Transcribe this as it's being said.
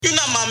You're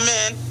not my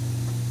man.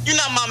 You're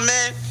not my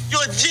man.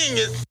 You're a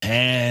genius.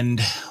 And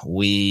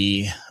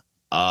we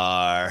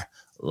are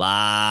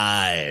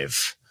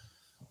live.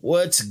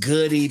 What's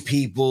goody,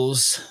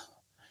 peoples?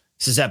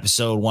 This is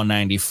episode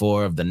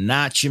 194 of the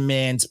Not Your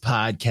Man's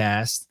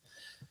podcast.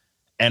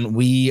 And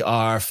we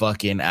are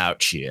fucking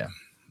out here.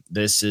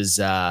 This is,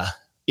 we're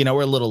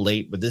a little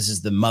late, but this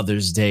is the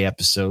Mother's Day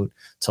episode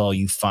to all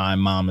you fine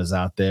mamas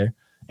out there.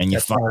 And you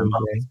fine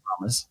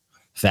mamas.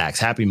 Facts.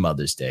 Happy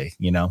Mother's Day,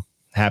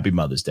 Happy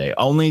Mother's Day.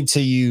 Only to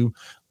you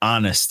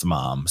honest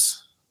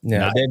moms.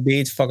 Yeah,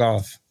 deadbeats, fuck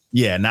off.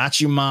 Yeah,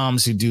 not you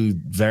moms who do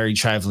very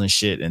trifling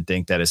shit and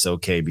think that it's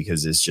okay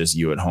because it's just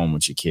you at home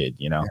with your kid,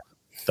 Yeah.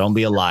 Don't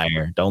be a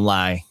liar. Don't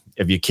lie.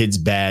 If your kid's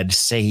bad,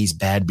 say he's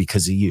bad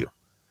because of you.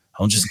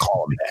 Don't just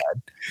call him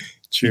bad.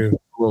 True. You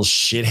little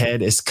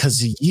shithead, it's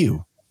because of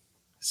you.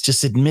 It's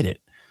just admit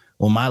it.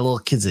 When my little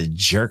kid's a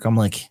jerk, I'm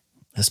like,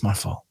 that's my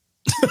fault.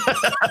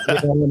 They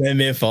don't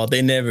admit fault.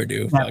 They never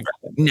do.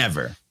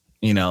 Never.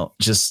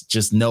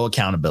 Just no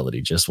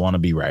accountability. Just want to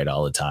be right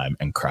all the time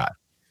and cry.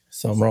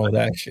 Something wrong with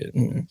that shit.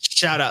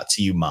 Shout out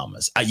to you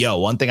mamas.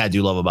 One thing I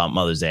do love about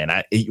Mother's Day,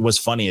 and what's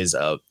funny is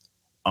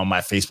on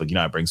my Facebook,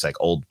 I brings like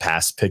old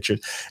past pictures.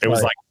 It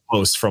was like a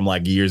post from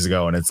like years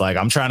ago, and it's like,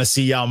 I'm trying to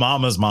see y'all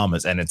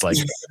mamas. And it's like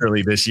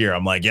early this year.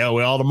 I'm like,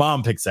 where all the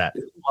mom pics at?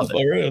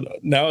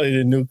 Now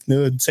the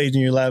new stage in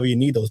your life, you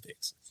need those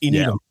pics. You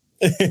need them.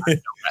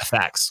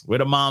 Facts. We're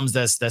the moms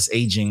that's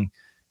aging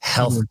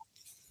healthy.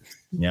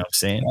 You know what I'm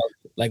saying?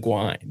 Like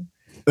wine.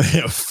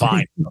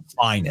 Fine. The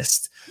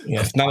finest.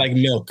 Yeah, it's not like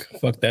milk.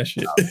 Fuck that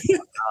shit. Not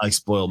like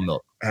spoiled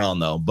milk. Hell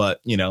no. But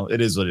it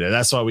is what it is.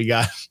 That's why we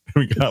got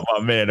my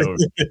man over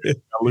here.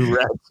 Lou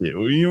Ratchet.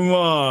 What you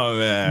want,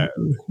 man?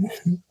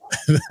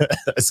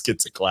 Let's get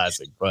to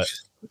classic. But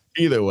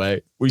either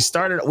way, we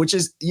started, which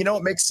is,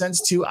 it makes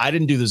sense too. I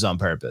didn't do this on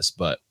purpose,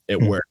 but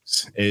it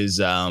works. Is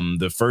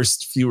the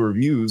first few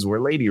reviews were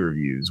lady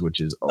reviews,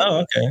 which is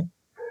okay.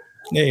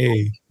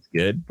 Hey.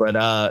 Good.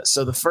 But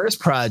so the first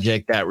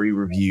project that we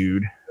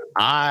reviewed,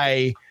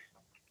 I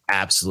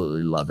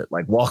absolutely love it.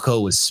 Like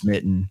Walco was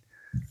smitten,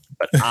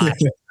 but I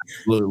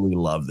absolutely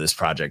love this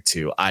project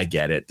too. I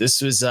get it.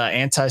 This was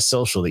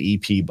Antisocial, the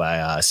EP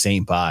by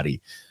Saint Body.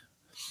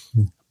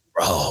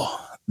 Bro,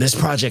 this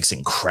project's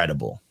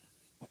incredible.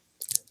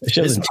 It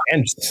shows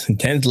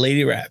intense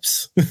lady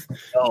raps.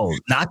 No,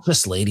 not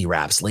just lady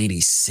raps, lady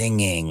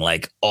singing,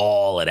 like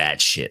all of that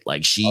shit.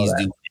 Like she's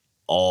doing it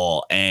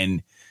all.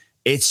 And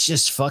it's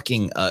just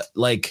fucking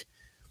like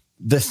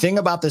the thing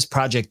about this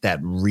project that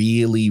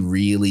really,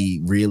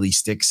 really, really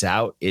sticks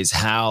out is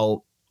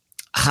how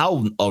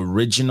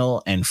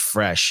original and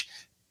fresh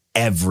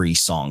every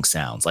song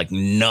sounds. Like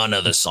none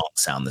of the songs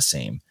sound the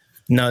same.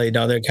 No, they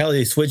don't.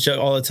 They switch up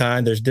all the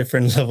time. There's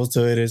different levels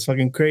to it. It's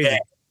fucking crazy. Yeah.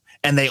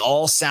 And they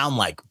all sound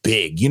like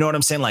big. You know what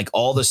I'm saying? Like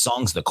all the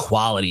songs, the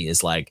quality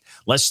is like,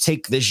 let's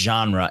take this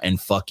genre and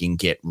fucking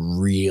get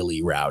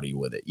really rowdy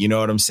with it. You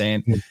know what I'm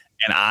saying? Mm-hmm.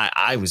 And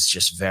I was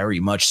just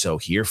very much so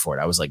here for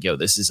it. I was like, yo,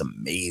 this is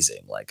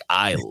amazing. Like,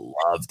 I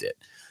loved it.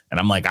 And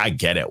I'm like, I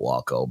get it,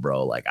 Walco,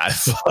 bro. Like, I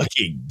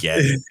fucking get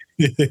it.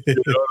 You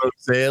know what I'm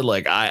saying?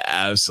 Like, I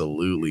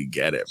absolutely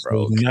get it,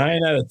 bro.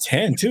 9 out of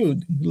 10, too.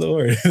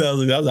 Lord, that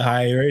was a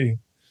high rating.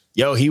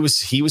 Yo, he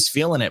was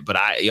feeling it. But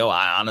I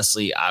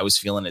honestly, I was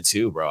feeling it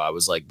too, bro. I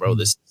was like, bro,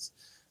 this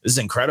is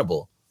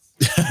incredible.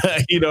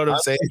 You know what I'm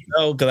saying?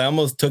 No, because I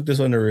almost took this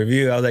one to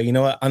review. I was like, you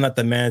know what? I'm not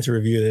the man to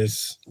review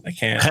this. I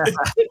can't.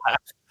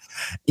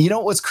 You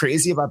know what's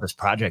crazy about this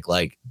project?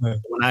 Like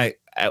when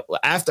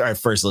after I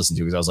first listened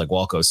to it, because I was like,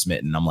 Walco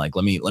smitten. I'm like,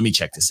 let me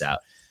check this out.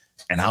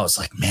 And I was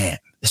like, man,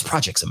 this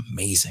project's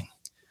amazing.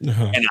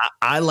 Uh-huh. And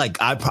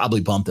I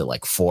probably bumped it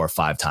like 4 or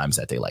 5 times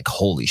that day. Like,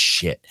 holy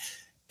shit.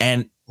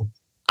 And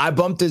I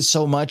bumped it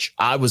so much,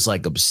 I was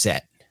like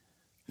upset.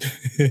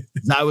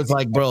 I was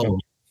like, bro,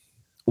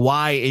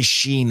 why is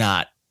she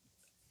not?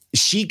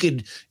 She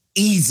could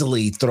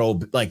easily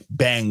throw like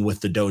bang with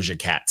the Doja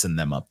Cats and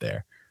them up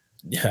there.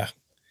 Yeah.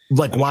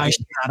 Like, why is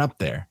she not up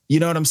there? You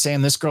know what I'm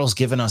saying? This girl's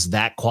giving us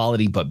that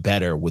quality, but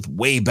better with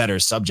way better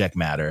subject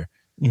matter.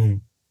 Mm-hmm.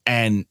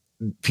 And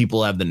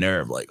people have the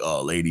nerve like,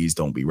 oh, ladies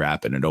don't be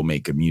rapping and don't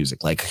make good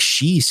music. Like,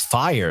 she's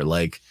fire.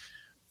 Like,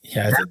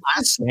 yeah,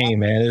 it's insane,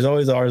 man. There's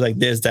always like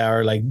this that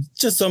are like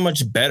just so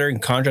much better in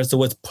contrast to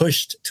what's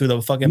pushed to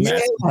the fucking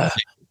mass.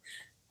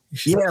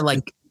 Yeah,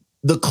 like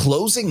the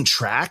closing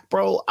track,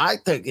 bro. I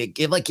think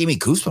it like gave me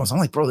goosebumps. I'm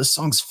like, bro, this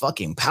song's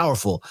fucking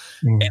powerful,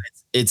 and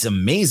it's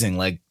amazing.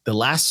 Like the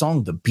last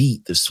song, the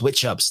beat, the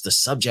switch ups, the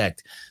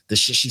subject, the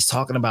shit she's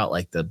talking about,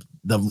 like the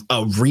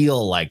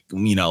real like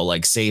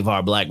like Save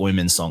Our Black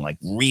Women song, like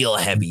real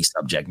heavy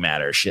subject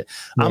matter shit.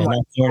 Yeah, I'm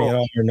like,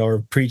 nor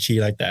preachy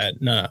like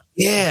that. Nah.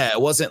 Yeah, it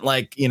wasn't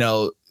like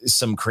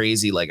some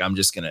crazy like I'm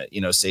just gonna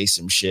say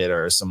some shit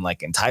or some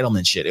like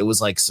entitlement shit. It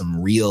was like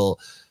some real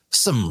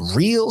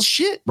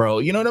shit, bro.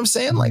 You know what I'm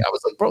saying? Like I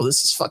was like, bro,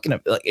 this is fucking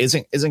like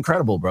is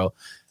incredible, bro.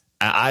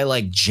 I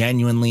like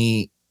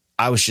genuinely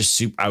I was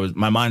just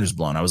my mind was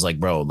blown. I was like,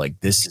 bro, like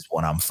this is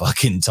what I'm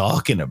fucking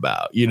talking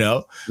about, you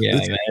know? Yeah,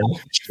 this man.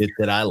 is shit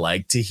that I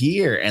like to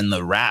hear. And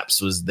the raps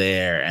was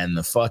there, and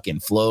the fucking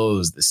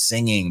flows, the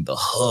singing, the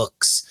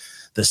hooks,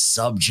 the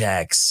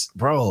subjects,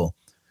 bro.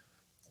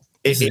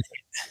 This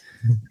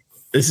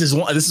is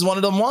one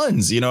of them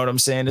ones. You know what I'm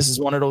saying? This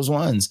is one of those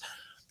ones.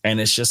 And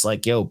it's just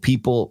like, yo,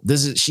 people,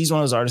 she's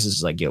one of those artists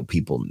that's like, yo,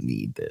 people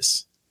need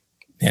this.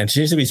 And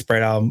she needs to be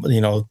spread out, you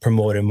know,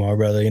 promoted more,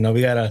 brother. You know,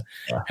 we gotta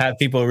have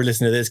people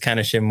listen to this kind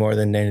of shit more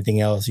than anything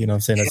else. You know what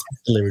I'm saying? That's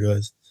delivered to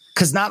us.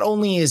 Because not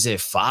only is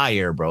it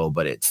fire, bro,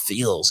 but it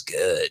feels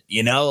good.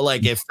 You know,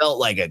 like it felt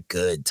like a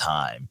good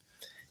time.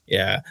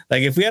 Yeah.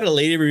 Like if we had a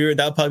lady reviewer,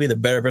 that would probably be the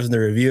better person to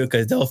review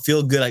because they'll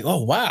feel good. Like,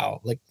 oh,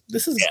 wow. Like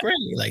this is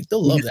great. Like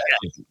they'll love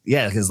that.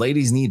 Yeah. Because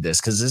ladies need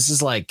this. Because this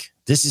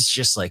is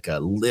just like a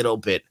little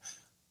bit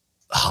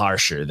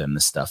harsher than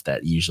the stuff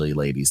that usually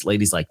ladies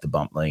like the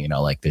bump, you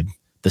know, like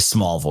the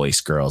small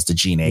voice girls, the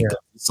Gene A. Yeah.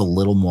 It's a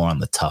little more on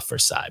the tougher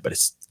side, but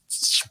it's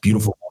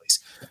beautiful voice,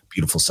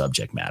 beautiful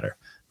subject matter.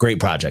 Great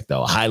project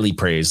though. Highly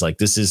praised. Like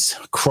this is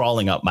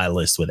crawling up my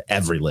list with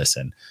every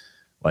listen.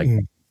 Like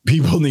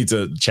people need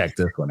to check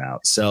this one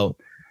out. So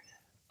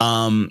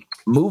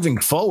moving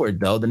forward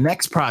though, the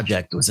next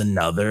project was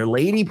another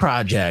lady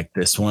project.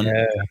 This one,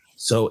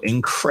 so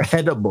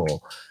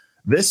incredible.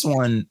 This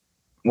one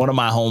of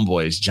my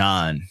homeboys,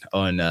 John,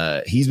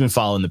 he's been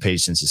following the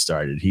page since it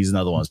started. He's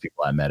another one of those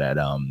people I met at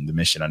the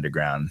Mission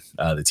Underground,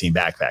 the Team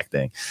Backpack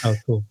thing. Oh,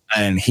 cool.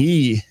 And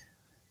he's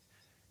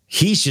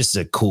just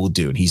a cool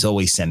dude. He's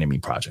always sending me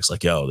projects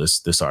like, yo,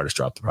 this artist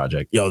dropped the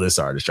project. Yo, this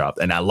artist dropped.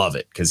 And I love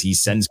it because he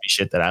sends me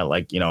shit that I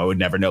like, you know, I would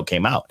never know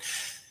came out.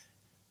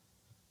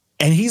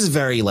 And he's a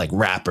very like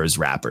rappers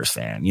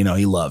fan. You know,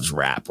 he loves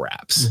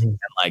raps. Mm-hmm. And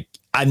like,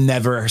 I've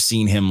never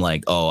seen him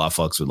like, oh, I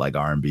fucks with like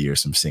R&B or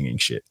some singing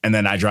shit. And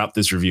then I dropped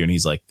this review and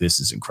he's like, this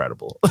is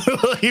incredible.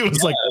 He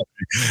was like,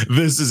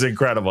 this is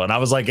incredible. And I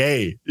was like,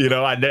 hey, you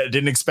know, I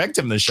didn't expect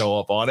him to show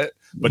up on it,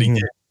 but he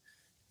did.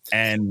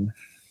 And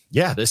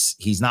yeah,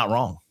 he's not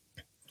wrong.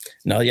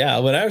 No, yeah.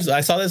 When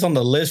I saw this on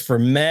the list for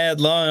mad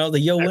long, I was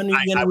like, yo, when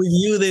are you going to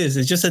review this?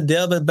 It's just a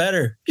little bit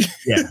better.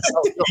 Yeah.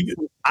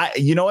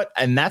 You know what?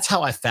 And that's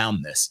how I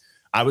found this.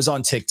 I was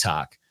on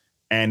TikTok.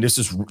 And this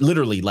was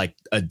literally like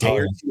a day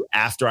or two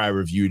after I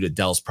reviewed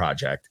Adele's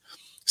project.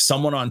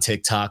 Someone on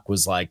TikTok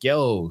was like,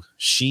 yo,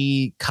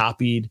 she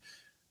copied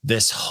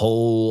this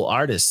whole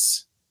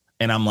artist.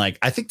 And I'm like,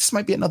 I think this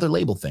might be another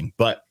label thing.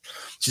 But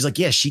she's like,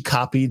 yeah, she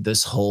copied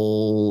this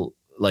whole,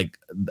 like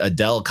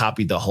Adele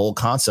copied the whole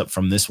concept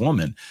from this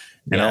woman.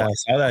 And I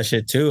saw that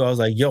shit too. I was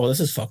like, yo, this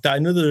is fucked up. I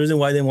knew the reason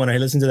why I didn't want to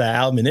listen to that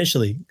album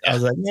initially. I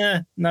was like,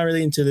 yeah, not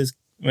really into this.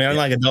 I mean, I don't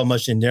like Adele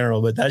much in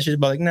general, but that shit,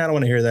 but like, nah, I don't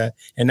want to hear that.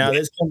 And now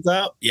this comes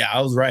out. Yeah,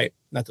 I was right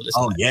not to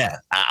listen. Oh, yeah.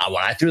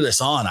 When I threw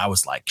this on, I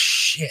was like,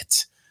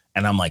 shit.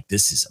 And I'm like,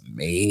 this is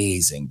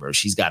amazing, bro.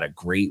 She's got a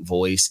great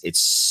voice.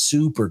 It's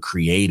super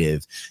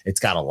creative.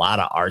 It's got a lot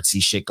of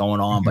artsy shit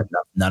going on, but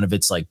none of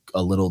it's like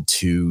a little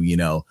too, you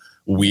know,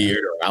 weird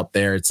or out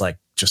there. It's like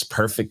just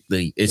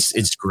perfectly.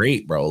 It's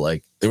great, bro.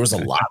 Like there was a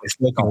lot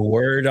of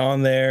word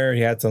on there.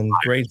 He had some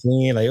great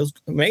singing. Like it was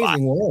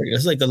amazing work.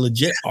 It's like a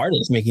legit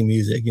artist making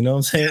music. You know what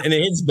I'm saying? And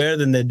it hits better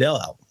than the Adele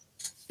album.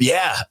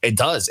 Yeah, it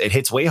does. It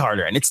hits way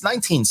harder. And it's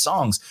 19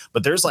 songs,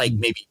 but there's like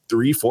maybe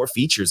 3-4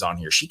 features on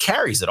here. She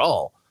carries it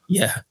all.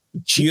 Yeah.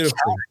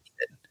 Beautiful.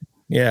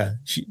 Yeah.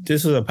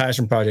 This was a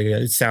passion project.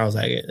 It sounds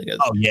like it. Like,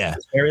 oh, yeah.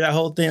 Carry that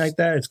whole thing like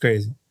that. It's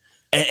crazy.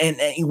 And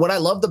what I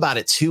loved about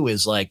it too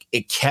is like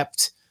it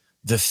kept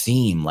the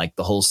theme, like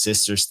the whole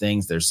sisters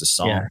things. There's the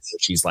song where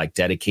she's like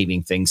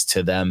dedicating things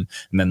to them,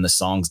 and then the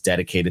song's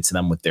dedicated to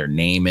them with their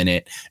name in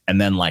it,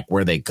 and then like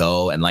where they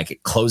go, and like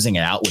closing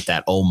it out with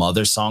that "Oh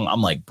Mother" song.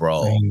 I'm like,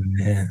 bro,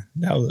 man,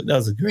 that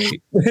was a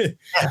great.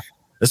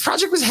 This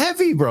project was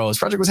heavy, bro. This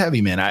project was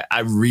heavy, man. I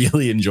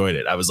really enjoyed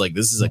it. I was like,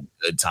 this is a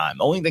good time.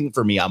 The only thing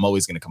for me, I'm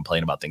always going to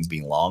complain about things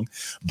being long,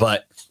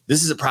 but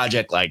this is a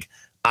project like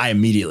I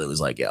immediately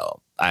was like,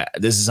 yo,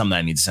 this is something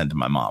I need to send to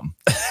my mom.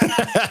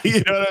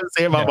 You know what I'm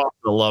saying? My mom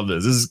will love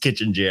this. This is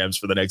kitchen jams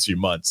for the next few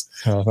months.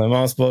 Oh, if my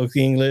mom spoke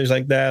English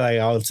like that, like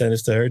I'll send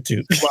this to her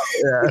too.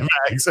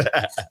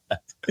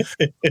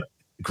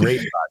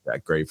 Great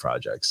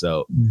project.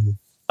 So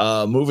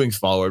moving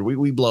forward,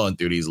 we blowing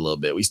through these a little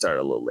bit. We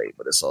started a little late,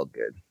 but it's all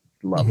good.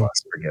 Love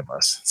us, forgive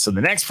us. So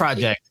the next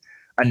project,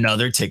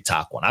 another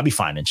TikTok one. I'll be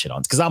finding shit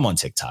on because I'm on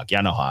TikTok.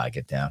 Y'all know how I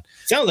get down.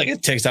 Sounds like a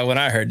TikTok when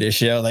I heard this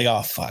shit. I was like,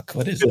 oh fuck,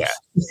 what is this?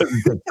 Yeah,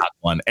 TikTok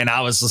one. And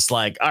I was just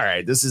like, all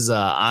right, this is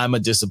I'm a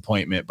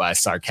Disappointment by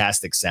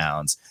Sarcastic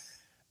Sounds.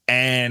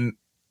 And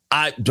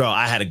I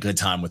had a good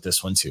time with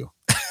this one too.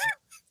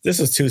 This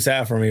was too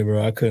sad for me,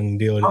 bro. I couldn't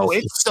deal with it. Oh,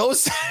 it's so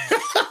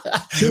sad.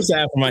 Too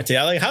sad for my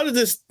tail. Like, how did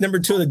this number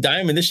 2 of the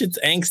Diamond? This shit's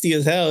angsty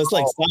as hell. It's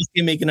like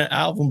Sasuke making an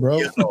album, bro.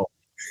 Yo,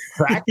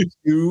 track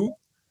 2.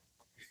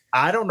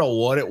 I don't know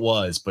what it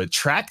was, but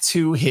track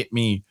 2 hit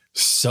me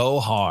so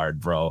hard,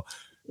 bro.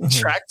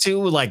 Track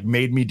 2 like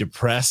made me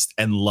depressed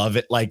and love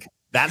it. Like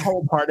that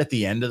whole part at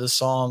the end of the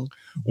song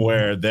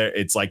where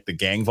it's like the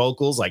gang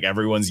vocals, like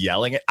everyone's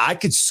yelling it. I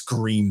could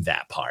scream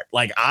that part.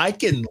 Like I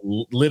can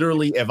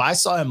literally, if I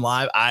saw him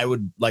live, I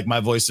would like my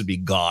voice would be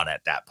gone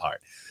at that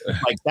part.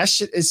 Like that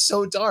shit is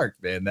so dark,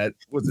 man. That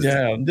was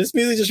this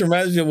music just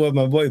reminds me of what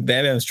my boy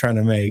Bam Bam's trying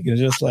to make.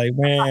 It's just like,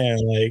 man,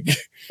 like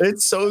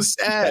it's so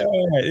sad.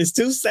 It's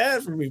too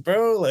sad for me,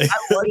 bro. Like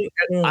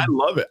I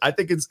love it. I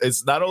think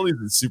it's not only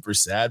super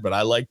sad, but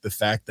I like the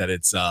fact that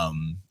it's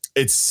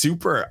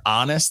super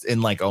honest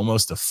in like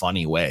almost a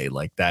funny way.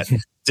 Like that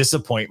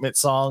disappointment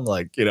song,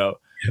 like, you know,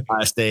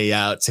 I stay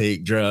out,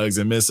 take drugs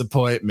and miss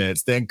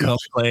appointments, then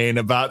complain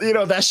about, you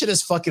know, that shit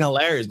is fucking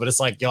hilarious. But it's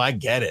like, yo, I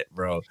get it,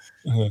 bro.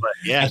 But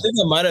yeah, I think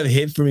it might have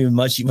hit for me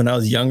much when I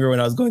was younger,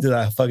 when I was going through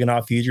that fucking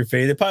Odd Future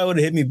phase. It probably would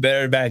have hit me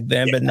better back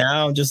then. But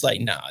now I'm just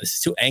like, nah, this is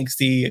too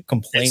angsty,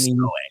 complaining.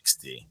 It's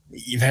so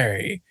angsty.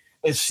 Very.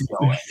 It's so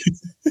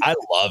I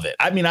love it.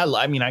 I mean,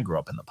 I grew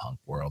up in the punk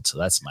world, so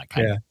that's my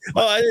kind of.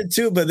 Oh, I did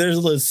too, but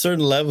there's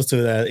certain levels to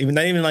that. Even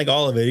not even like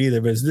all of it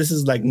either. But this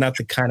is like not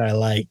the kind I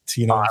liked,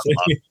 you know.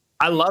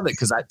 I love it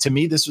because to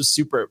me this was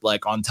super,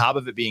 like, on top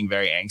of it being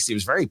very angsty, it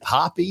was very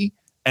poppy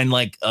and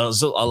like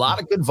so a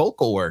lot of good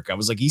vocal work. I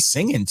was like, he's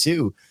singing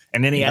too,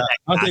 and then he had.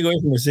 I'll take away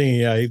from the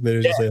singing. Yeah,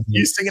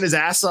 he's singing his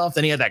ass off.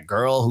 Then he had that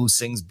girl who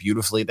sings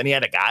beautifully. Then he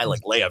had a guy like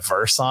lay a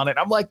verse on it.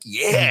 I'm like,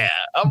 yeah.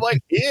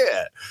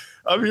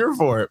 I'm here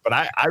for it. But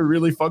I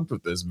really fucked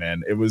with this,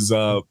 man. It was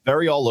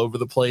very all over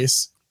the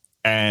place,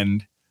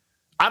 and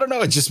I don't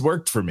know. It just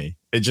worked for me.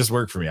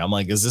 I'm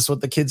like, is this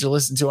what the kids are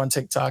listening to on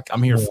TikTok?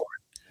 I'm here for it.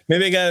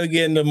 Maybe I gotta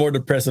get into more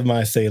depressive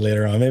mindset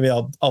later on. Maybe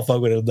I'll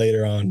fuck with it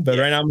later on. But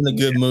right now I'm in a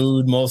good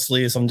mood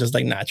mostly, so I'm just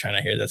like not trying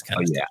to hear this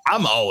kind of stuff.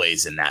 I'm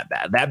always in that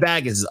bag. That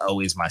bag is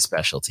always my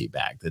specialty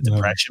bag. The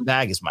depression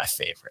bag is my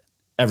favorite.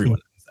 Everyone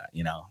knows that,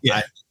 you know.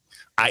 Yeah.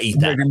 I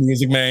eat that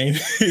music, man.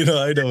 You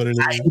know, I know what it is.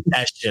 I eat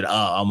that shit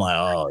up. I'm like,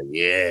 oh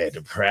yeah,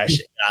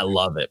 depression. I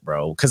love it,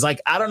 bro. Because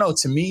like, I don't know.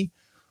 To me,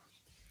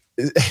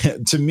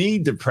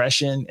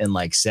 depression and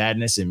like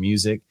sadness in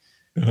music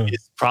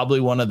is probably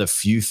one of the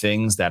few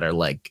things that are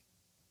like,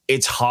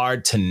 it's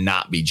hard to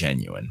not be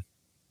genuine.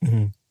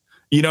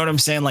 You know what I'm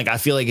saying? Like, I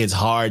feel like it's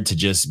hard to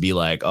just be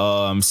like,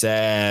 oh, I'm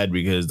sad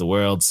because the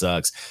world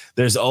sucks.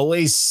 There's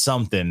always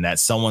something that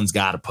someone's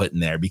got to put in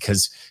there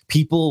because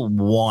people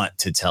want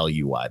to tell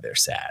you why they're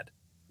sad.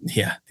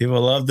 Yeah.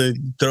 People love to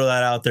throw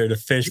that out there to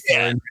fish for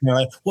it. You're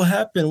like, what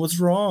happened? What's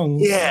wrong?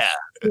 Yeah.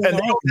 And they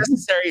don't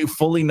necessarily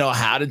fully know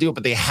how to do it,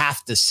 but they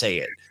have to say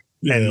it.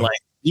 Yeah. And like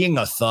being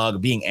a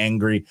thug, being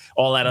angry,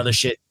 all that other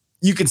shit,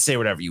 you can say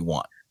whatever you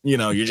want. You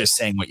know, you're just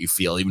saying what you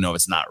feel, even though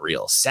it's not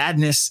real.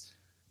 Sadness,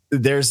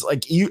 there's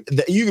like you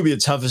could be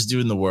the toughest dude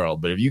in the world,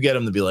 but if you get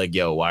them to be like,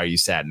 yo, why are you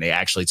sad? And they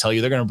actually tell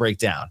you, they're going to break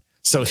down.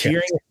 So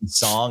hearing it in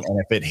song, and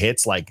if it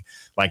hits like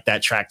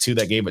that track 2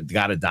 that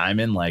got a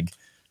diamond, like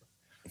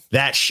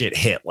that shit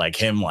hit, like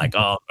him, like,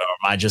 oh,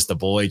 am I just a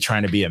boy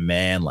trying to be a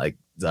man? Like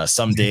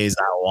some days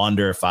I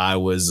wonder if I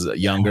was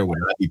younger, would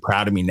I be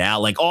proud of me now?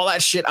 Like all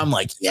that shit. I'm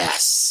like,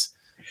 yes,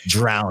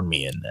 drown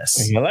me in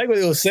this. I like what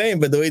he was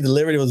saying, but the way he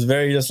delivered it was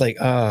very just like,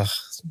 come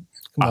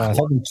on,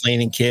 stop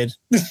complaining, kid.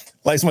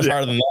 Life's much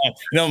harder than that.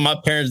 You know what my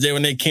parents did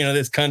when they came to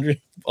this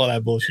country? All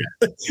that bullshit.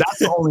 That's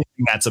the only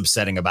thing that's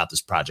upsetting about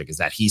this project is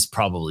that he's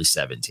probably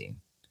 17.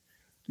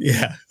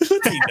 Yeah.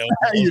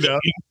 You know,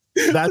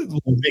 that's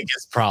the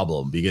biggest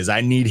problem because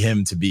I need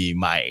him to be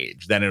my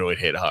age. Then it would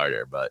hit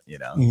harder, but you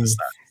know, it's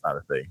not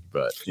a thing.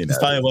 But you know, it's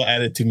probably what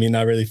added to me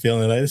not really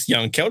feeling like this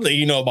young kid.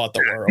 You know about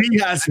the world. He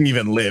hasn't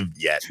even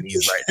lived yet.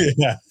 He's right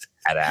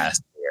at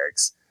ass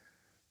lyrics.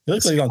 It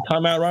looks like he's on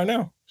timeout right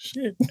now.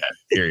 Shit. Yeah,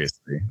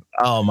 seriously.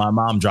 Oh, my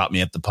mom dropped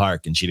me at the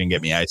park and she didn't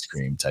get me ice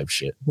cream type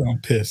shit. I'm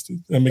pissed.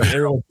 I'm making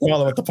everyone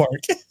follow at the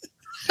park.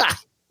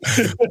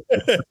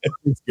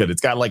 It's good. It's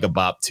got like a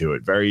bop to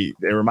it.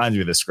 It reminds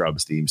me of the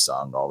Scrubs theme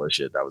song, all the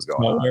shit that was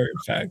going on.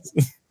 Facts.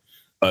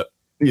 But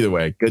either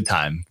way, good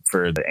time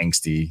for the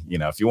angsty. You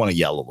know, if you want to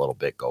yell a little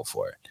bit, go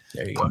for it.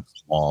 There you punch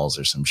walls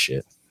or some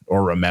shit.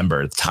 Or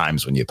remember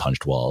times when you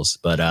punched walls.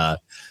 But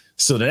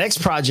so the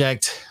next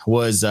project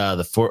was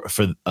it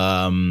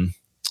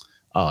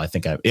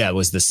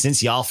was the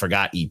Since Y'all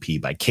Forgot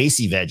EP by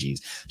Casey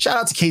Veggies. Shout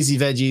out to Casey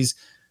Veggies.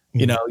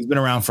 You know, he's been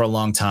around for a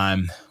long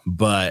time,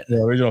 but the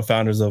original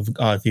founders of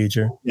Odd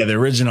Future. Yeah, the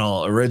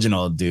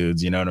original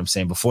dudes, you know what I'm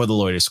saying? Before the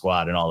Loiter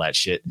Squad and all that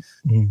shit.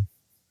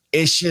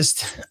 It's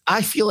just,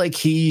 I feel like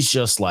he's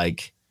just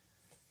like,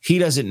 he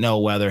doesn't know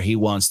whether he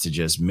wants to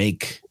just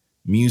make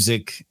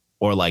music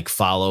or like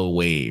follow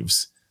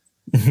waves.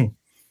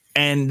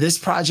 And this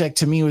project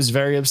to me was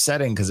very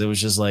upsetting because it was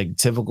just like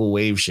typical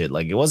wave shit.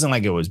 Like it wasn't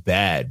like it was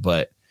bad,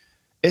 but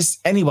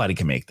anybody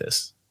can make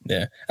this.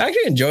 Yeah, I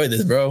actually enjoyed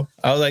this, bro.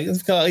 I was like,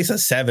 it's at least a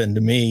 7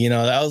 to me. You know,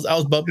 I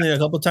was bumping it a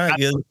couple of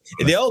times.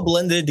 They all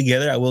blended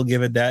together. I will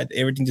give it that.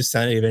 Everything just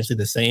sounded eventually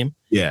the same.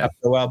 Yeah,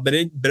 after a while, but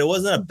it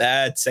wasn't a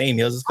bad same.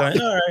 It was just kind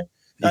of all right.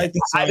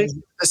 I didn't give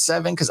it a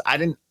 7 because I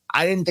didn't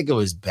think it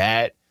was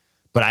bad,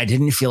 but I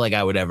didn't feel like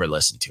I would ever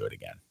listen to it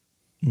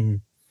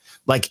again.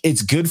 Like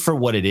it's good for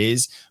what it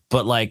is,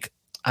 but like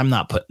I'm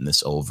not putting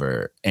this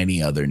over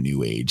any other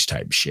new age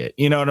type shit.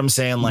 You know what I'm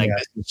saying? Like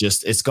it's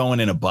just it's going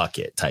in a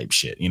bucket type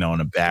shit, you know,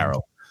 in a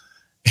barrel.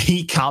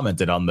 He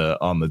commented on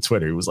the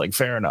Twitter. He was like,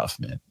 "Fair enough,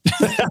 man." He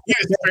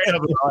was straight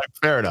up like,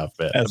 "Fair enough,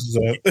 man."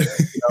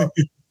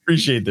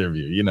 Appreciate their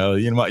view. You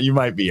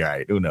might be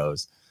right. Who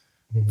knows?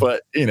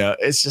 But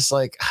it's just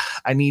like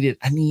I need,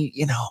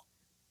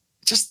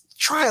 just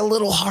try a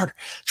little harder.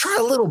 Try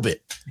a little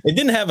bit. It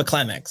didn't have a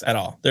climax at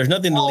all. There's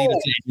nothing to lead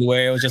us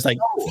anywhere. It was just like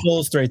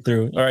full straight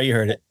through. All right, you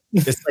heard it.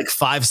 It's like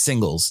 5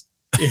 singles.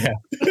 Yeah.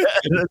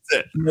 That's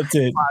it.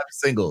 5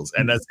 singles,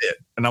 and that's it.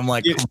 And I'm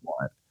like, come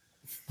on.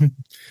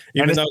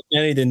 Even Dom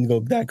Kennedy didn't go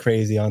that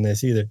crazy on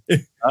this either.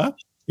 Huh?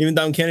 Even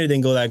Dom Kennedy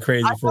didn't go that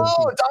crazy.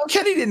 Dom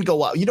Kennedy didn't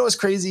go out. You know what's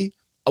crazy?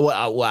 What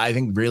I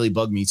think really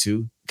bugged me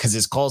too, because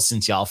it's called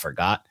Since Y'all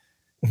Forgot.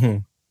 Mm-hmm.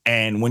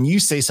 And when you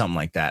say something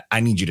like that,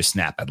 I need you to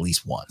snap at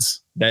least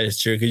once. That is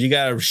true, because you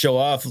got to show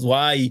off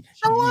why you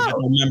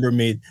remember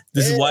me.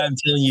 This is why I'm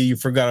telling you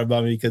forgot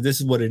about me, because this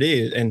is what it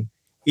is. And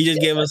he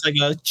just gave us like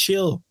a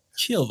chill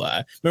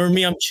vibe. Remember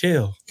me? I'm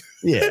chill.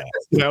 Yeah,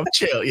 I'm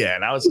chill. Yeah,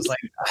 and I was just like,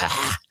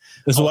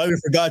 that's why we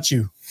forgot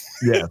you.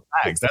 Yeah,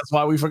 facts. That's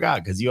why we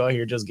forgot, because you out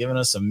here just giving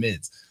us some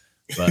mids.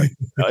 But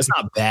it's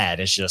not bad.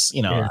 It's just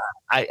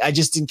I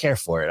just didn't care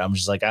for it. I'm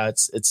just like,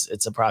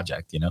 it's a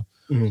project,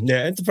 Mm-hmm.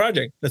 Yeah, it's a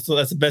project. That's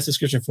the best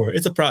description for it.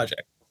 It's a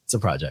project. It's a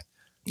project.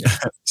 Yeah.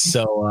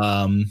 So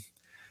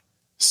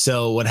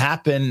what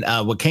happened?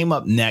 What came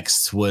up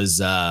next was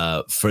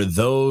For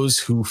Those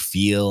Who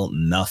Feel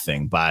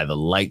Nothing by the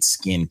Light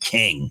Skin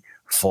King,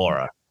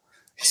 Fora.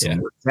 Some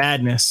more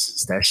sadness.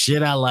 It's that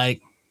shit I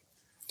like.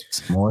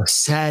 It's more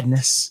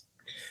sadness.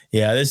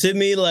 Yeah, this hit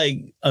me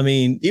like, I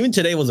mean, even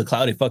today was a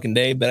cloudy fucking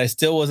day, but I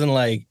still wasn't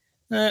like,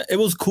 it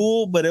was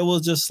cool, but it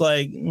was just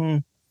like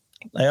I'd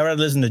rather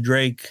listen to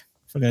Drake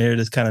if I'm gonna hear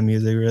this kind of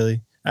music,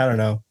 really. I don't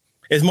know.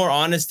 It's more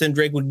honest than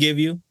Drake would give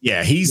you.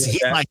 Yeah, he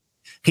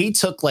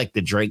took like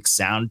the Drake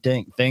sound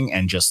thing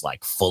and just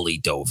like fully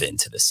dove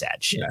into the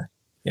sad shit.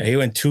 Yeah, he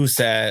went too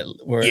sad.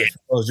 Where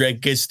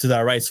Drake gets to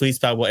that right sweet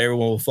spot where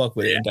everyone will fuck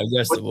with it and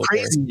digestible. What's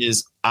crazy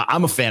is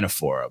I'm a fan of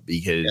Fora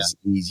because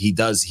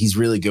he's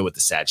really good with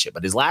the sad shit.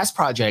 But his last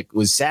project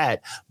was sad,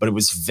 but it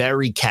was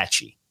very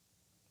catchy.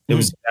 It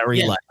was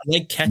very like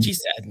catchy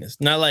sadness,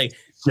 not like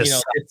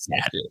just it's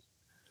sad.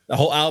 The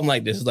whole album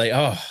like this is like,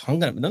 I'm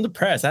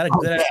depressed. I had a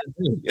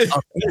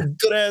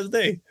good ass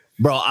day.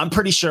 Bro, I'm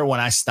pretty sure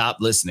when I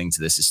stopped listening to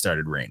this, it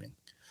started raining.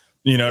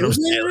 You know what I'm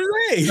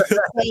saying?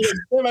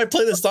 I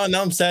play this song,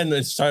 now I'm sad and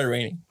it started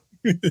raining.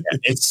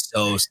 It's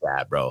so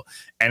sad, bro.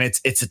 And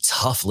it's a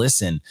tough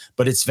listen,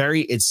 but it's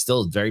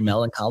still very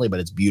melancholy, but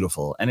it's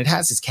beautiful. And it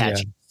has its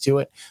catchy to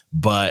it,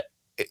 but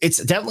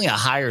it's definitely a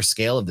higher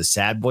scale of the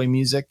sad boy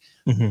music.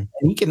 Mm-hmm. And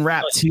he can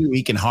rap too,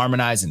 he can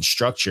harmonize and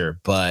structure,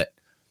 but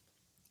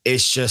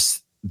it's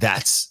just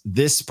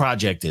this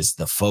project is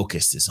the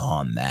focus is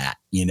on that,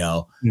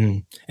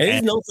 And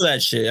he's known for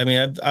that shit. I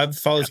mean, I've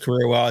followed his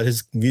career a while.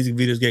 His music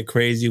videos get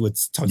crazy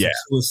with talking about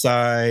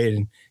suicide,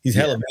 and he's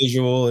hella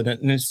visual,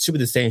 and it should be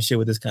the same shit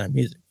with this kind of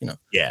music,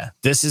 Yeah,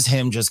 this is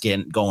him just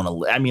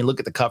going. I mean, look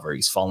at the cover.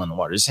 He's falling in the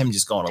water. This is him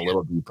just going a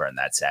little deeper in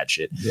that sad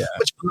shit,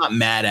 which I'm not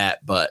mad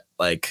at, but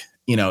like,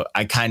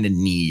 I kind of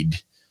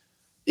need,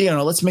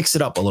 let's mix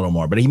it up a little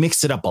more. But he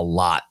mixed it up a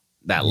lot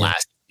that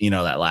last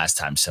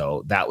time,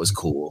 so that was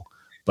cool.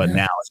 But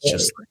now it's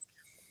just like,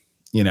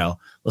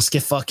 let's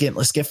get fucking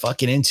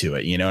into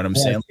it. You know what I'm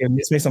saying?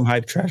 Let's make some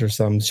hype trash or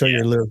something. Show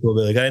your lyrical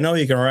ability. I know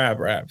you can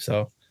rap.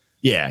 So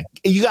yeah,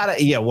 you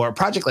gotta. Yeah, well, a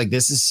project like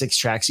this is 6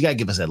 tracks. You gotta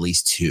give us at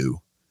least two,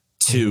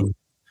 to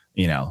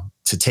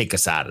take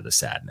us out of the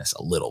sadness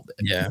a little bit.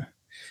 Yeah,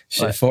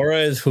 Fora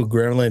is who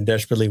Gremlin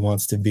desperately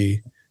wants to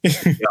be.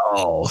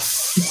 Oh,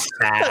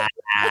 facts.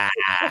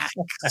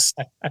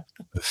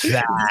 You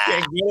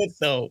can't get it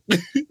though.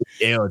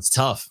 It's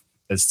tough.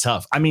 It's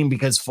tough. I mean,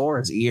 because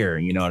Fora's ear,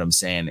 you know what I'm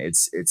saying?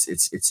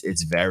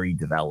 It's very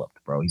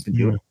developed, bro. He's been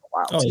doing it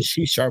for a while. Oh,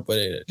 she's sharp with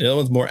it. The other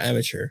one's more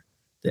amateur.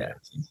 Yeah.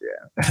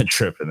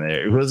 Trip in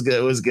there. It was good.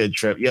 It was good,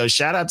 Trip. Yo,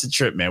 shout out to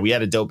Trip, man. We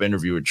had a dope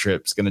interview with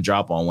Trip. It's gonna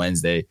drop on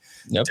Wednesday.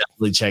 Yep.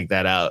 Definitely check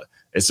that out.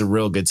 It's a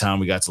real good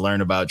time. We got to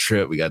learn about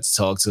Trip. We got to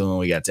talk to him.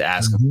 We got to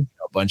ask him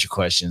a bunch of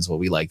questions, what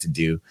we like to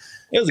do.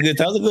 It was a good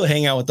time. It was a good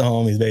hangout with the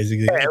homies,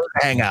 basically. Yeah, it was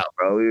a hangout,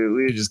 bro.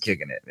 We were just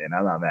kicking it, man.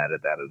 I'm not mad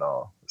at that at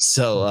all.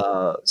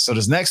 So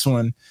this next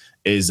one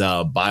is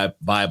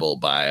Bible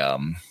by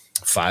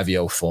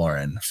Fivio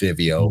Foreign,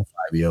 Fivio,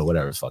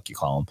 whatever the fuck you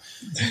call him.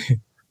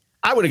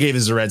 I would have gave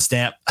this a red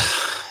stamp.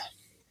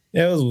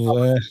 It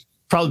was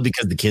probably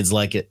because the kids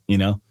like it,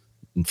 and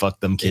fuck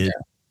them kids.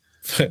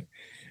 Yeah.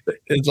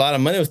 There's a lot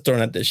of money was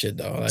thrown at this shit,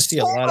 though. I see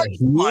a lot of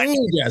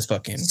huge ass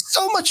fucking.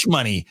 So much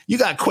money. You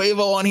got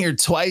Quavo on here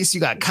twice.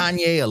 You got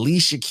Kanye,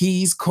 Alicia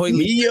Keys,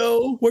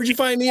 Neo. Where'd you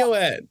find Neo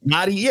at?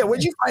 Naughty. Yeah,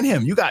 where'd you find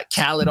him? You got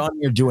Khaled on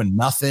here doing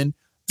nothing.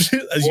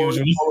 As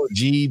usual.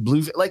 G,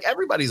 Blue, like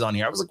everybody's on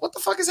here. I was like, what the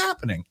fuck is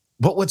happening?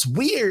 But what's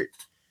weird,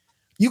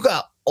 you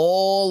got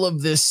all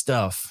of this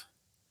stuff,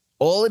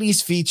 all of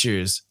these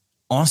features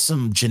on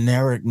some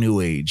generic new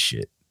age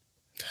shit.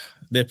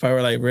 They probably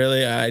were like,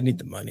 really? I need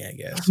the money, I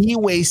guess. He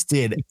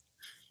wasted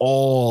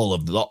all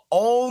of the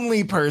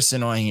only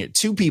person on here,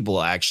 two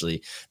people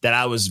actually, that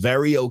I was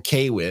very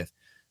okay with.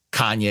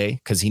 Kanye,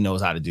 because he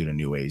knows how to do the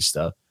new age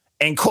stuff,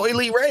 and Coi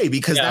Leray Ray,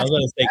 because I was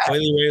gonna say Coi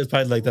Leray Ray was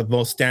probably like the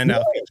most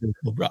standout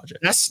project.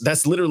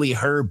 That's literally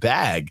her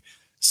bag.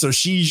 So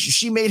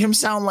she made him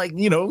sound like,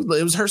 you know,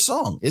 it was her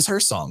song. It's her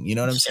song. You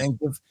know what I'm saying?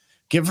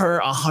 Give her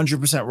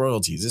 100%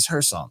 royalties. It's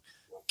her song.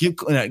 Give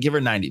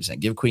her 90%.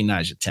 Give Queen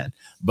Naija 10.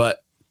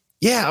 But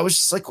yeah, I was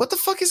just like, what the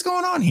fuck is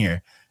going on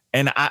here?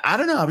 And I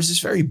don't know. I was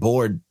just very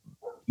bored,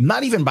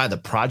 not even by the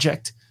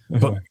project,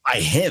 but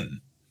by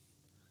him.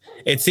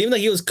 It seemed like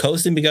he was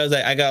coasting because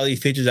I got all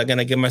these features. I'm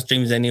gonna get my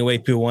streams anyway.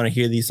 People want to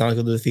hear these songs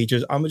with the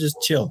features. I'm gonna just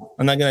chill.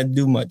 I'm not gonna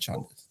do much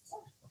on this,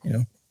 you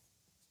know.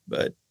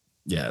 But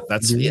yeah,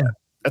 that's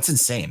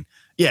insane.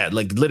 Yeah,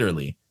 like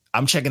literally,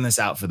 I'm checking this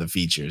out for the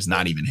features,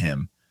 not even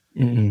him.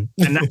 And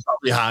that's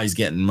probably how he's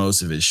getting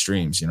most of his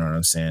streams. You know what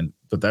I'm saying?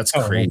 But that's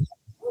crazy.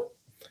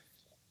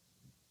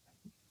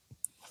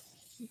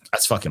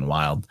 That's fucking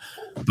wild.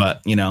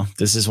 But you know,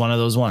 this is one of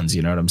those ones.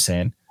 You know what I'm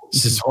saying?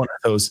 This is one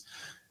of those.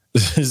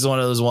 This is one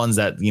of those ones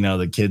that, you know,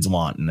 the kids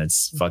want, and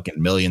it's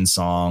fucking million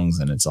songs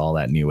and it's all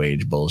that new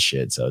age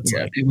bullshit. So it's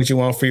like what you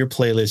want for your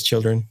playlist,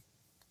 children.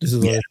 This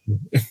is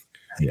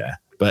yeah.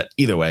 But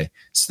either way,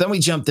 so then we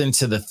jumped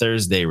into the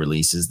Thursday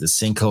releases, the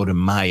Cinco de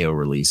Mayo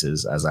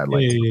releases, as I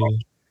like to call them,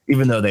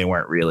 even though they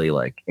weren't really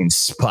like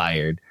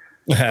inspired.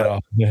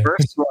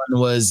 First one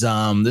was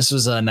this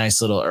was a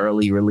nice little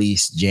early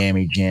release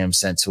jammy jam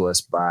sent to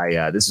us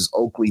by this is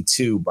Oakley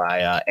 2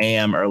 by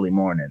AM Early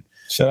Morning.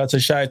 Shout out to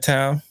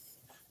Chi-Town.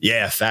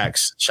 Yeah,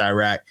 facts.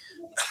 Chirac.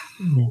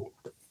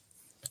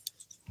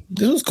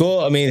 This was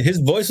cool. I mean, his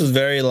voice was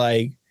very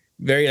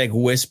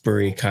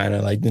whispery, kind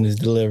of like in his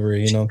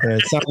delivery, you know.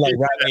 It sounded like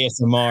rap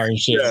ASMR and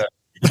shit. Yeah.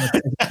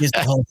 Just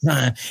the whole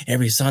time,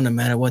 every song, no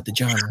matter what the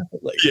genre.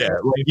 Like, yeah,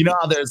 like, you know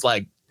how there's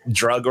like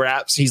drug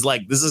raps? He's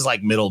like, this is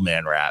like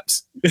middleman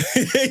raps.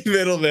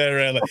 Middleman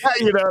rap.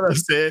 You know what I'm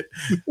saying?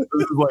 This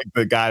is like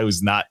the guy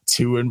who's not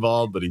too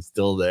involved, but he's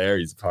still there.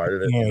 He's part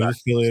of it. Yeah, he's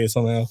affiliated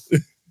somehow.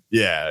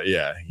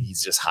 Yeah. He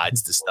just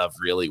hides the stuff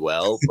really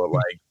well. But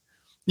like,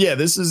 yeah,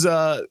 this is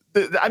I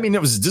mean,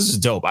 this is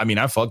dope. I mean,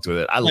 I fucked with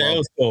it. I love it.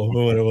 Was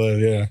cool. What it was,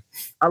 yeah.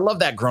 I love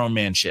that grown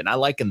man shit. And I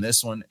like in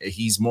this one,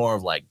 he's more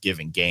of like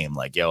giving game.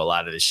 Like, yo, a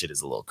lot of this shit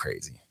is a little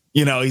crazy.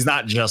 You know, he's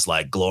not just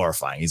like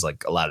glorifying. He's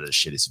like, a lot of this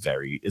shit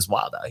is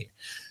wild out here.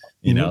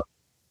 You know?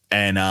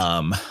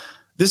 And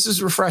this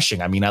is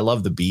refreshing. I mean, I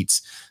love the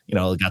beats. You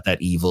know, got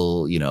that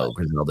evil, you know,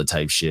 Griselda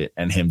type shit,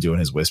 and him doing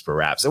his whisper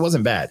raps. It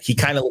wasn't bad. He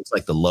kind of looks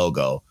like the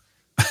logo.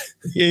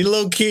 Yeah,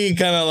 low key,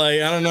 kind of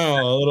like, I don't know,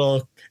 a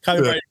little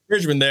copyright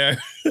infringement there.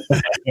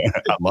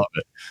 I love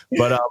it.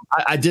 But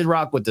I did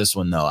rock with this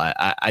one though.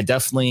 I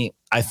definitely,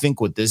 I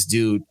think with this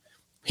dude,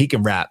 he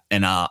can rap,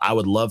 and I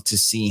would love to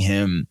see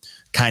him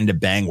kind of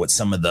bang with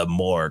some of the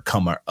more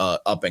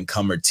up and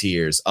comer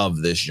tiers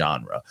of this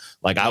genre.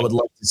 Like I would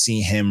love to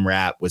see him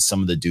rap with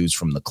some of the dudes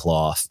from The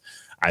Cloth.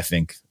 I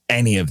think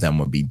any of them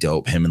would be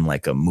dope. Him and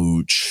like a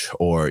Mooch,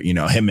 or, you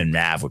know, him and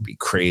Nav would be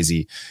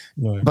crazy.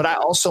 Right. But I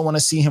also want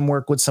to see him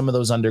work with some of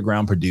those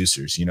underground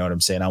producers. You know what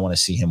I'm saying? I want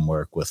to see him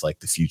work with like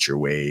the Future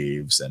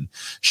Waves and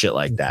shit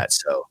like that.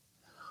 So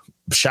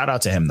shout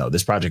out to him though.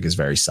 This project is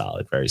very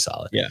solid, very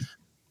solid. Yeah.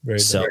 Very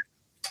so dope.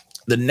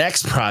 The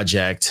next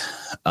project,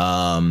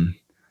 oh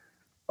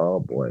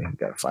boy, I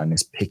gotta find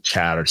this pick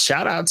chatter.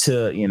 Shout out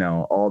to, you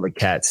know, all the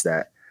cats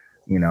that,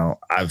 you know,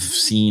 I've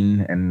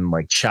seen and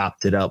like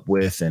chopped it up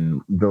with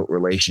and built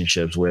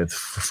relationships with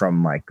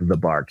from like the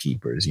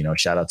Barkeepers. You know,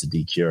 shout out to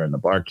DQ and the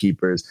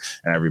Barkeepers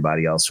and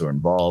everybody else who are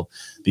involved.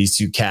 These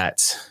two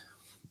cats,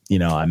 you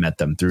know, I met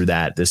them through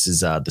that. This is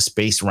the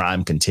Space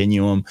Rhyme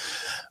Continuum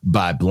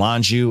by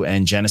Blanju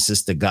and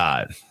Genesis the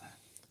God.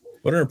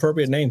 What an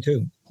appropriate name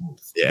too.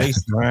 Yeah.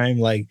 Space Rhyme,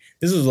 like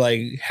this is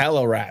like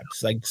hella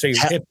raps, like say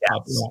hip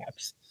hop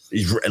raps,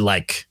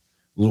 like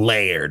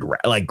layered,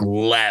 like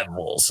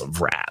levels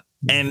of rap.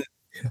 And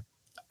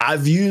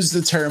I've used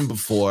the term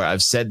before.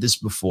 I've said this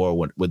before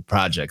with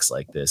projects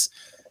like this.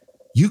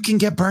 You can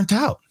get burnt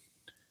out.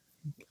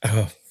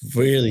 Oh,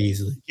 really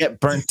easily. Get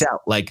burnt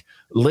out. Like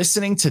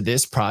listening to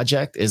this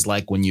project is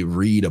like when you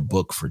read a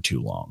book for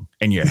too long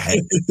and your head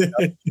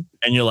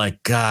and you're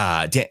like,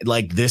 God,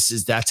 like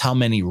that's how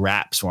many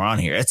raps were on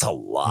here. It's a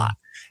lot.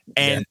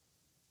 And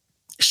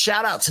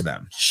shout out to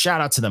them.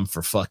 Shout out to them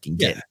for fucking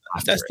getting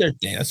that's their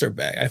thing. That's their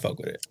bag. I fuck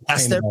with it.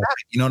 That's their bag.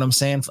 You know what I'm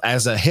saying?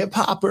 As a hip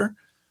hopper,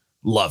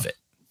 love it.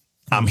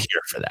 I'm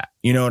here for that.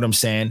 You know what I'm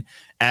saying?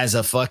 As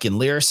a fucking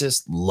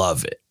lyricist,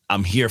 love it.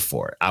 I'm here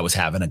for it. I was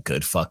having a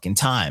good fucking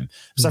time.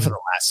 Except for the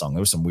last song. There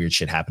was some weird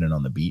shit happening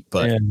on the beat.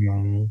 But,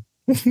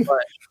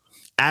 but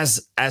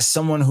as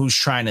someone who's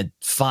trying to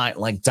find,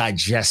 like,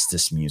 digest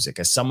this music,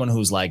 as someone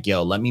who's like,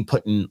 yo, let me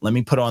put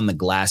on the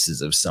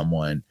glasses of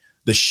someone,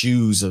 the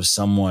shoes of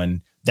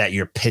someone that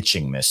you're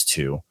pitching this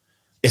to,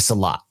 it's a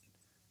lot.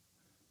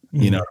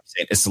 You know what I'm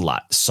saying? It's a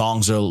lot.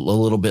 Songs are a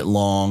little bit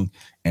long,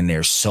 and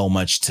there's so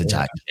much to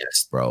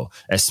digest, bro.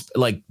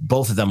 Like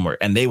both of them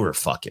they were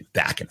fucking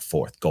back and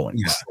forth going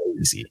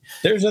crazy.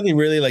 There's nothing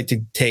really like to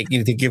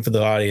give for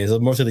the audience.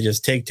 Most of it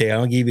just take. I'm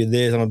gonna give you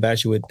this. I'm gonna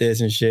bash you with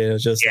this and shit.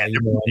 It's just like,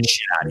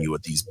 shit out of you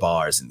with these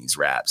bars and these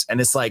raps. And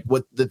it's like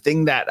what the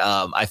thing that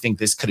I think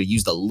this could have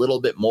used a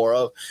little bit more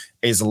of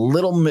is a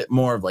little bit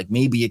more of like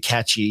maybe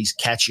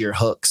catchier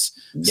hooks.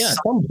 Yeah,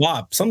 some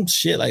bop, some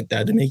shit like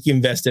that to make you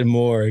invest in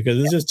more, because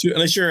it's just too,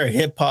 unless you're a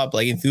hip hop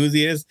like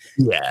enthusiast.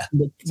 Yeah,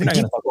 you're not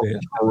gonna fuck with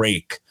it.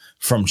 Break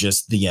from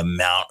just the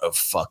amount of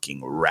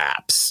fucking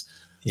raps.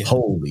 Yeah.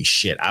 Holy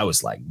shit! I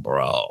was like,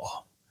 bro,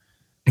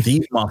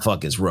 these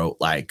motherfuckers wrote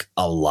like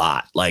a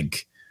lot.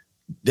 Like,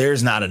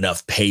 there's not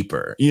enough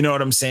paper. You know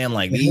what I'm saying?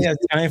 Like, you have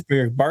time for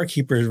your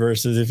Barkeepers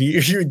verses if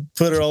you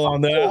put it all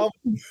on the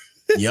album.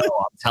 Yo,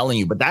 I'm telling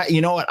you, but that,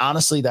 you know what?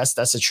 Honestly, that's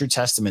a true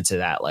testament to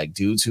that. Like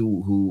dudes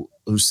who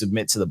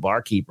submit to the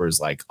Barkeepers,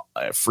 like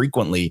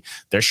frequently,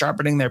 they're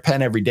sharpening their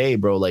pen every day,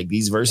 bro. Like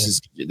these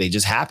verses, they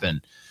just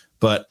happen.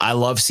 But I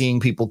love seeing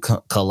people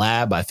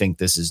collab. I think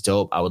this is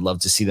dope. I would love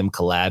to see them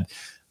collab.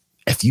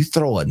 If you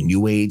throw a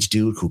new age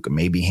dude who can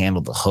maybe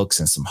handle the hooks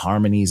and some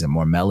harmonies and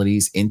more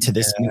melodies into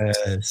this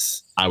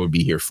mix, I would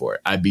be here for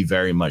it. I'd be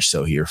very much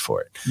so here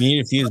for it. You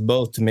need to fuse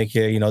both to make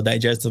it,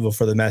 digestible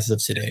for the masses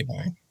of today,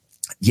 man.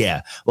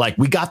 Yeah, like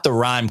we got the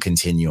rhyme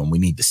continuum. We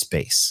need the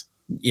space.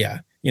 Yeah,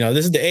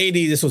 this is the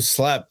 80s. This will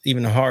slap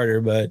even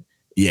harder, but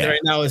right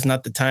now is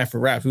not the time for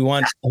rap. We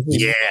want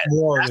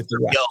more with the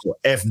rap. Yo,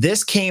 if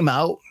this came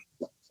out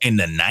in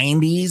the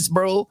 90s,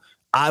 bro,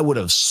 I would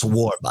have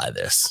swore by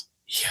this.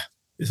 Yeah,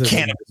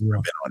 can't have been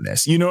on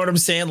this. You know what I'm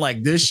saying?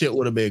 Like this shit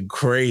would have been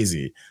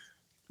crazy,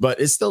 but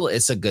it's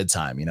a good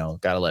time.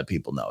 Got to let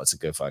people know it's a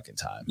good fucking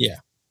time. Yeah.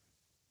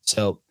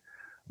 So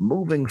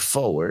moving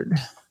forward.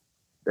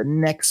 The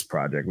next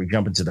project, we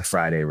jump into the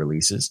Friday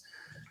releases.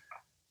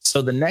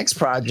 So the next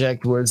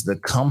project was the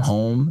Come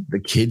Home,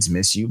 The Kids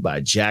Miss You by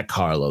Jack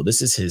Harlow.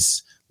 This is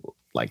his,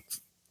 like,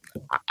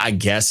 I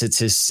guess it's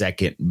his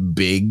second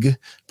big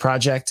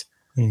project.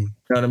 You know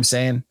what I'm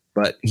saying?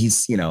 But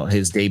he's,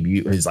 his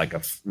debut, his like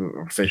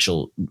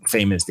official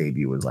famous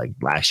debut was like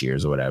last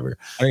year's or whatever.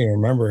 I don't even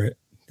remember it,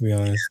 to be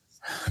honest.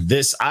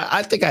 This,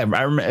 I think I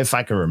remember, if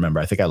I can remember,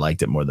 I think I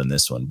liked it more than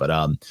this one.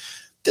 But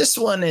this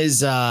one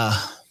is...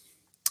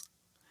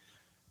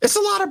 it's a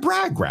lot of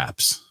brag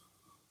raps.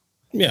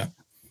 Yeah.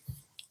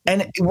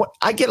 And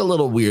I get a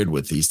little weird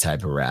with these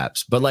type of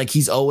raps, but like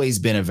he's always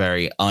been a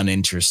very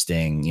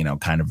uninteresting,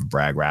 kind of a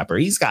brag rapper.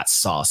 He's got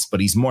sauce, but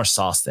he's more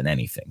sauce than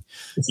anything.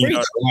 It's pretty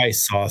dry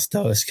sauce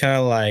though. It's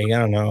kind of like, I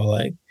don't know,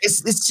 like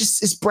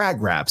it's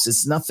brag raps.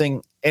 It's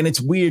nothing. And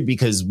it's weird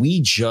because we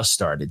just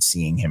started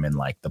seeing him in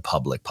like the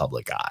public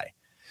eye.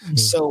 Mm-hmm.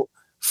 So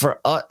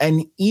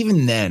and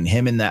even then,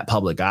 him in that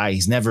public eye,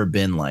 he's never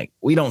been like,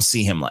 we don't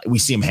see him like, we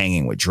see him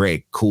hanging with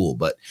Drake, cool,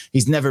 but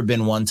he's never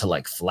been one to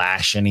like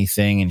flash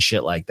anything and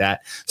shit like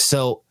that.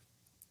 So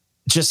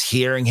just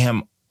hearing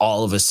him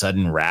all of a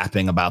sudden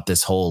rapping about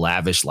this whole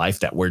lavish life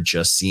that we're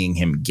just seeing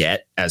him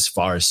get, as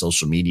far as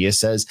social media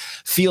says,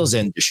 feels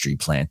industry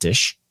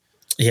plantish.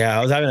 Yeah,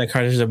 I was having a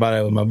conversation about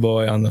it with my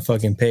boy on the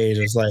fucking page.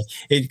 It was like,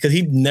 because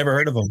he'd never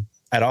heard of him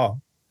at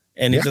all.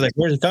 And he's like,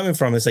 where's it coming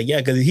from? It's like, yeah,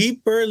 because he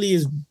barely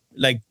is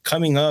like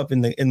coming up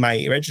in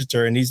my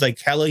register, and he's like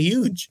hella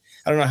huge.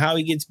 I don't know how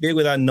he gets big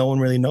without no one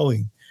really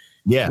knowing.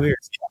 Yeah. Weird.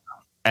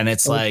 And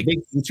it's like big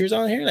features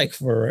on here, like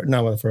for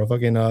a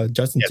fucking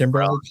Justin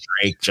Timberlake,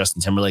 Drake,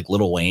 Justin Timberlake,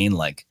 Lil Wayne.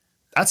 Like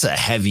that's a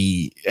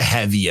heavy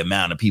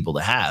amount of people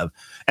to have.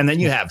 And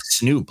then you have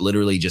Snoop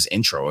literally just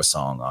intro a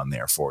song on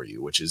there for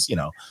you, which is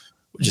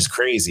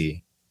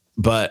crazy.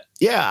 But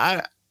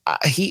yeah,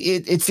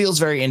 it feels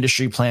very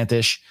industry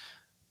plantish,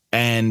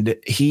 and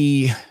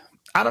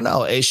I don't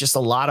know. It's just a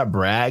lot of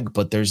brag,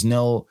 but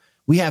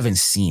we haven't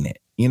seen it.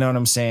 You know what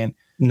I'm saying?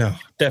 No,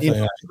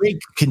 definitely not. Drake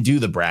can do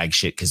the brag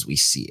shit because we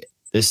see it.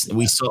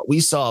 We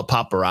saw a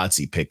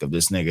paparazzi pic of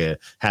this nigga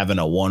having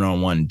a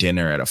one-on-one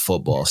dinner at a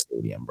football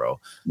stadium, bro.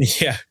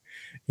 Yeah.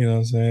 You know what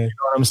I'm saying? You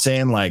know what I'm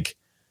saying? Like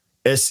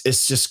it's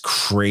just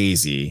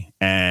crazy.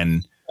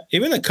 And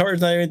even the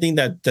cover's not anything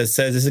that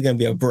says this is going to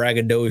be a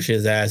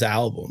braggadocious ass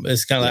album.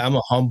 It's kind of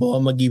like, I'm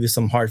going to give you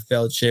some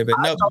heartfelt shit. But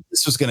I thought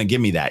this was going to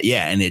give me that.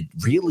 Yeah. And it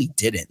really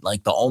didn't.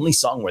 Like the only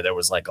song where there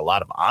was like a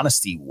lot of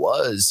honesty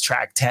was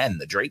track 10,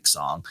 the Drake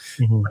song.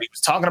 Mm-hmm. But he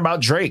was talking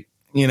about Drake,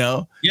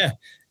 Yeah.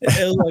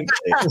 It was like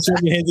it's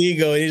his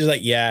ego, and he's just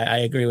like, "Yeah, I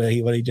agree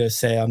with what he just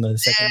said on the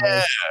second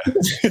verse."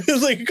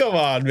 It's like, come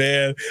on,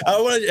 man.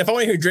 If I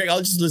want to hear Drake,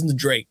 I'll just listen to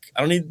Drake. I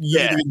don't need you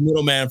to be the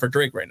middleman for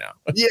Drake right now.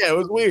 Yeah, it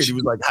was weird. He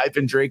was like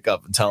hyping Drake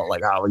up and telling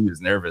like how he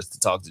was nervous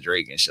to talk to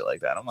Drake and shit like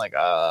that. I'm like,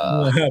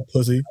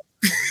 pussy.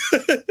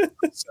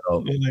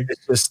 So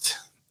it's just,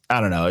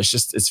 I don't know.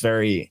 It's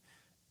very,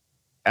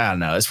 I don't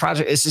know. This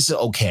project, it's just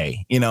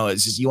okay.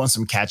 It's just, you want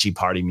some catchy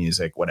party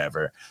music,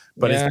 whatever.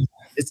 But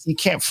it's you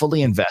can't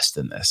fully invest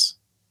in this.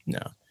 No.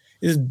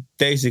 It's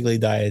basically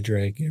Diet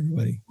Drake,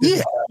 everybody.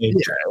 Yeah.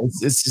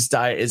 It's just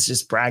diet. It's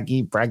just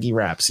braggy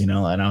raps, you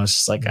know. And I was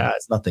just like,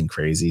 it's nothing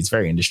crazy. It's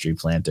very industry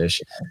plantish.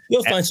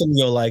 You'll find something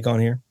you'll like on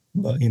here,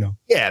 but you know.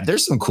 Yeah,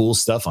 there's some cool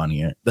stuff on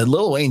here. The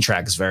Lil Wayne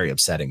track is very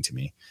upsetting to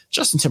me.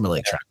 Justin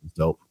Timberlake track is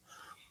dope,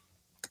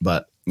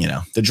 but you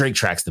know, the Drake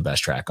track's the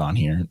best track on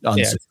here,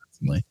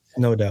 unsurprisingly.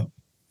 No doubt.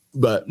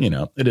 But you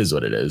know, it is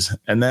what it is.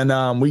 And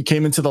then we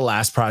came into the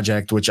last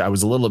project, which I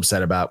was a little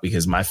upset about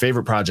because my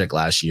favorite project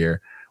last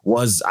year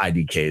was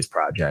IDK's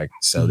project.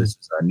 So this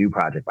is a new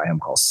project by him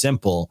called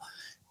Simple.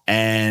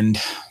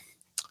 And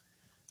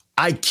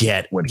I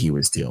get what he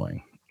was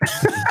doing.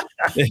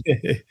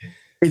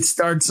 It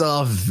starts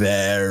off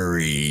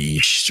very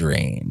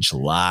strange. A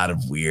lot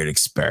of weird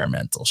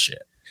experimental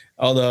shit.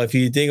 Although if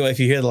you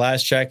hear the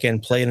last track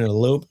and play it in a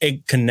loop,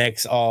 it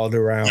connects all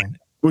around.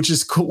 Which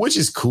is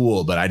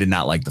cool, but I did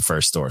not like the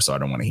first store, so I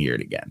don't want to hear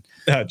it again.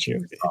 Not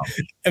true.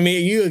 I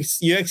mean, you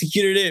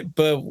executed it,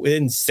 but it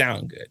didn't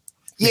sound good.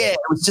 Yeah, it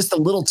was just a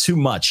little too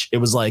much. It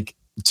was like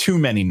too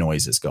many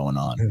noises going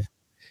on. Mm-hmm.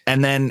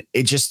 And then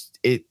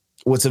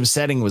what's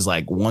upsetting was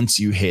like once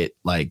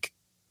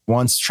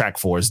track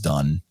 4 is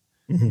done,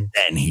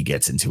 then he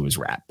gets into his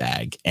rap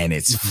bag and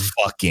it's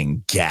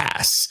fucking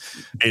gas.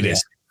 It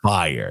is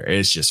fire.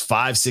 It's just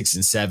 5, 6,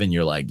 and 7.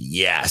 You're like,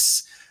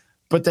 yes.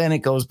 But then it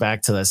goes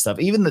back to that stuff.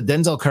 Even the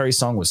Denzel Curry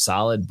song was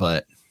solid,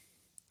 but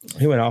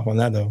he went off on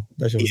that though.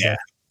 That shit was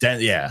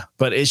yeah.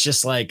 But it's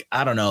just like,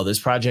 I don't know.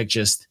 This project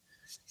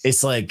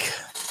it's like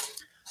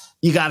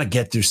you got to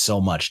get through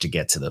so much to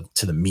get to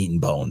the meat and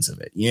bones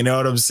of it. You know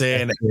what I'm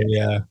saying?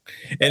 Yeah.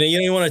 And then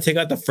you want to take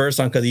out the first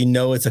song because you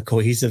know it's a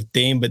cohesive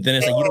theme, but then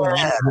it's like you don't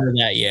hear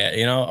that yet,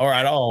 you know, or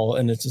at all.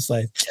 And it's just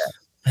like,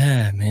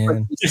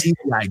 man, it's the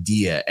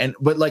idea.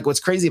 But like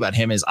what's crazy about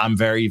him is I'm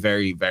very,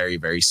 very, very,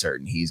 very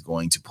certain he's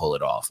going to pull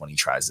it off when he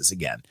tries this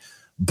again.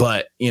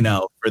 But you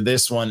know, for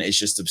this one, it's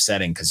just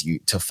upsetting because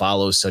to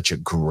follow such a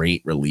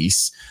great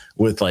release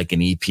with like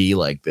an EP,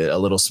 like a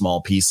little small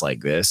piece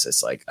like this,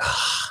 it's like,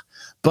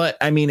 But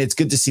I mean, it's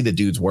good to see the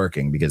dudes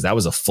working because that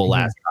was a full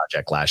ass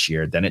project last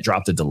year. Then it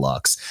dropped a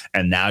deluxe,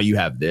 and now you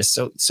have this.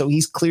 So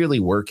he's clearly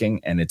working,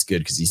 and it's good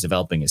because he's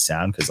developing his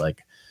sound. Because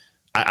like,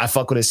 I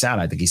fuck with his sound.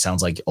 I think he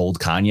sounds like old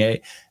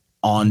Kanye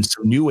on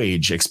some new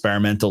age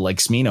experimental like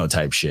Smino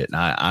type shit.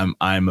 And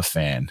I'm a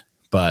fan.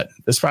 But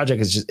this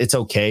project is it's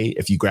okay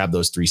if you grab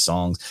those 3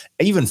 songs,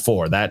 even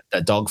 4. That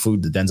Dog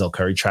Food, the Denzel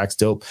Curry track's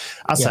dope.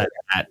 Outside of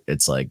that,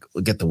 it's like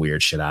get the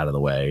weird shit out of the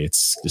way.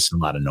 It's just a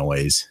lot of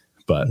noise.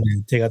 But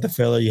take out the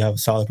filler, you have a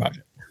solid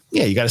project.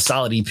 Yeah, you got a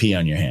solid EP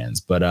on your hands.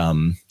 But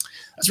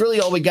that's really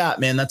all we got,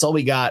 man. That's all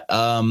we got.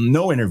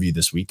 No interview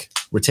this week.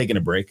 We're taking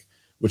a break,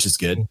 which is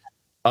good.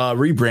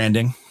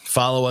 Rebranding.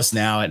 Follow us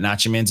now at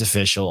Nachoman's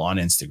Official on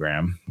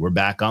Instagram. We're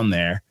back on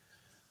there.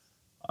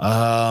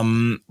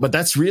 But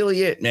that's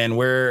really it, man.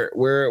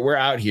 We're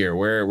out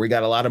here. We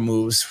got a lot of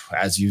moves,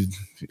 as you've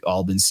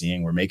all been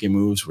seeing. We're making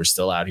moves. We're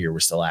still out here. We're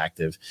still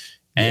active,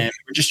 and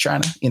we're just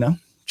trying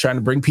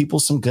to bring people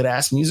some good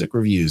ass music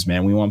reviews,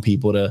 man. We want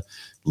people to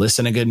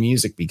listen to good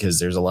music because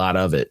there's a lot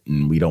of it,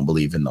 and we don't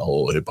believe in the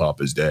whole hip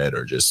hop is dead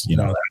or just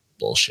that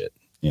bullshit,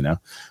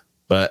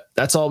 But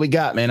that's all we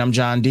got, man. I'm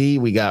John D.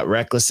 We got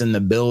Reckless in the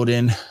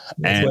building,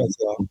 and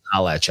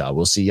I'll at y'all.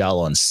 We'll see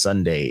y'all on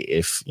Sunday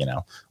if,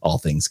 all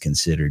things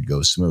considered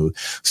go smooth.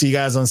 See you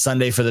guys on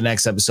Sunday for the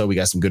next episode. We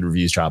got some good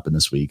reviews dropping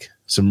this week.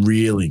 Some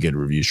really good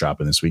reviews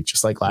dropping this week,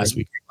 just like last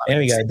week. And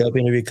we got a dope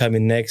interview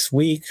coming next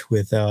week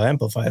with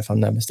Amplified, if I'm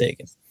not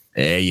mistaken.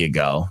 There you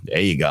go.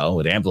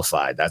 With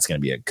Amplified. That's going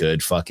to be a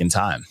good fucking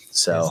time.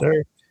 So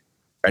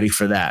ready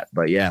for that.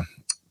 But yeah,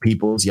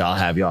 peoples, y'all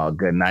have y'all a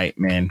good night,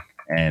 man.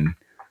 And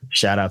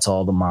shout out to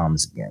all the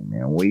moms again,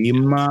 man. Where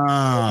your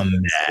mom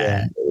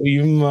at? Where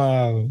your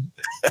mom?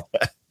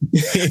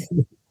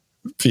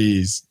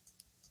 Peace.